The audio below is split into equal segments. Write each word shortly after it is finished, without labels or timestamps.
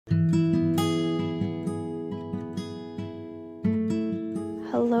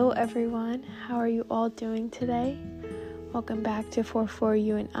Hello everyone, how are you all doing today? Welcome back to For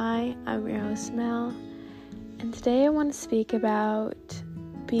You and I'm your host Mel, and today I want to speak about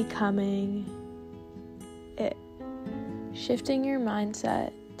becoming it. Shifting your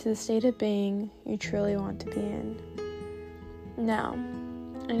mindset to the state of being you truly want to be in. Now,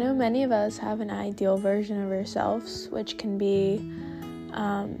 I know many of us have an ideal version of ourselves, which can be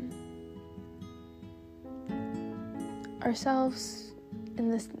ourselves in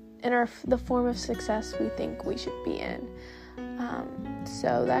the form of success we think we should be in.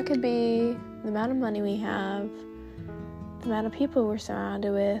 So that could be the amount of money we have, the amount of people we're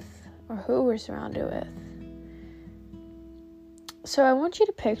surrounded with, or who we're surrounded with. So I want you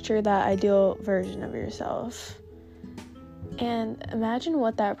to picture that ideal version of yourself and imagine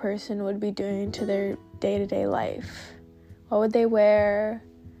what that person would be doing to their day-to-day life. What would they wear?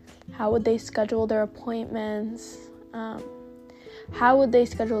 How would they schedule their appointments? How would they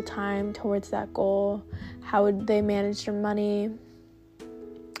schedule time towards that goal? How would they manage their money?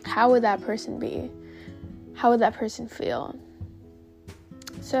 How would that person be? How would that person feel?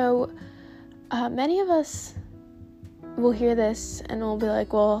 So, many of us will hear this and we'll be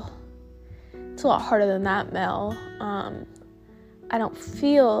like, well, it's a lot harder than that, Mel. I don't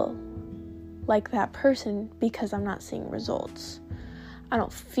feel like that person because I'm not seeing results. I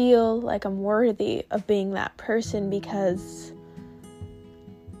don't feel like I'm worthy of being that person because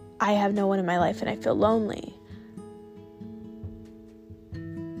I have no one in my life and I feel lonely.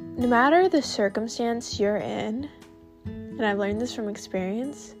 No matter the circumstance you're in, and I've learned this from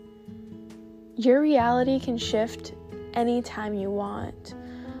experience, your reality can shift anytime you want.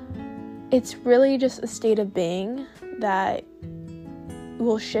 It's really just a state of being that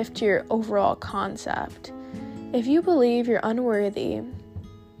will shift your overall concept. If you believe you're unworthy,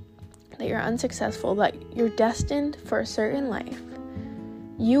 that you're unsuccessful, that you're destined for a certain life,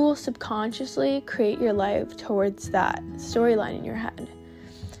 you will subconsciously create your life towards that storyline in your head.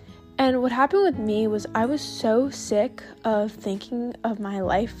 And what happened with me was I was so sick of thinking of my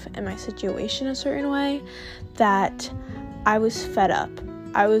life and my situation a certain way that I was fed up.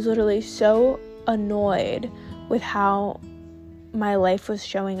 I was literally so annoyed with how my life was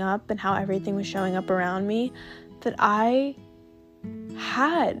showing up and how everything was showing up around me that I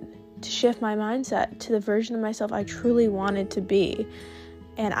had to shift my mindset to the version of myself I truly wanted to be.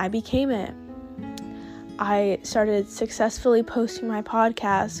 And I became it. I started successfully posting my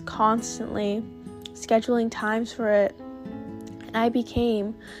podcast constantly, scheduling times for it, and I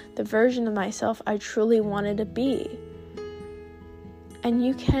became the version of myself I truly wanted to be. And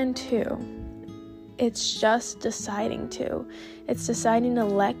you can too. It's just deciding to. It's deciding to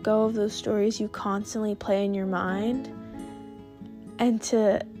let go of those stories you constantly play in your mind and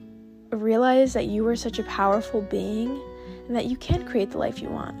to realize that you are such a powerful being and that you can create the life you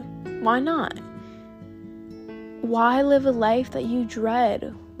want. Why not? Why live a life that you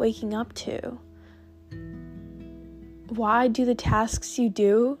dread waking up to? Why do the tasks you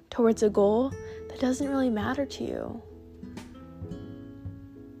do towards a goal that doesn't really matter to you?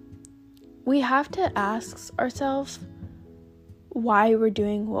 We have to ask ourselves why we're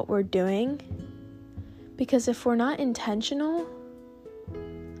doing what we're doing, because if we're not intentional,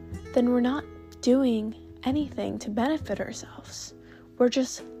 then we're not doing anything to benefit ourselves. We're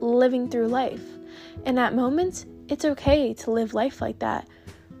just living through life. And at moments, it's okay to live life like that,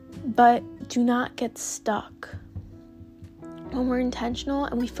 but do not get stuck. When we're intentional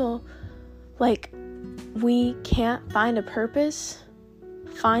and we feel like we can't find a purpose,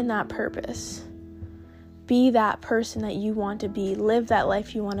 find that purpose. Be that person that you want to be. Live that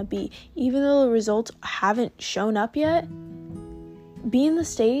life you want to be. Even though the results haven't shown up yet, be in the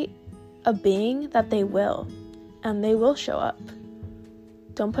state of being that they will, and they will show up.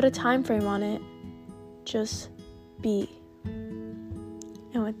 Don't put a time frame on it. Just be.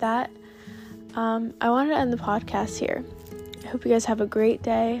 And with that, I wanted to end the podcast here. I hope you guys have a great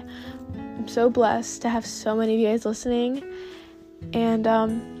day. I'm so blessed to have so many of you guys listening. And I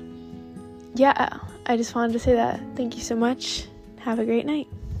just wanted to say that. Thank you so much. Have a great night.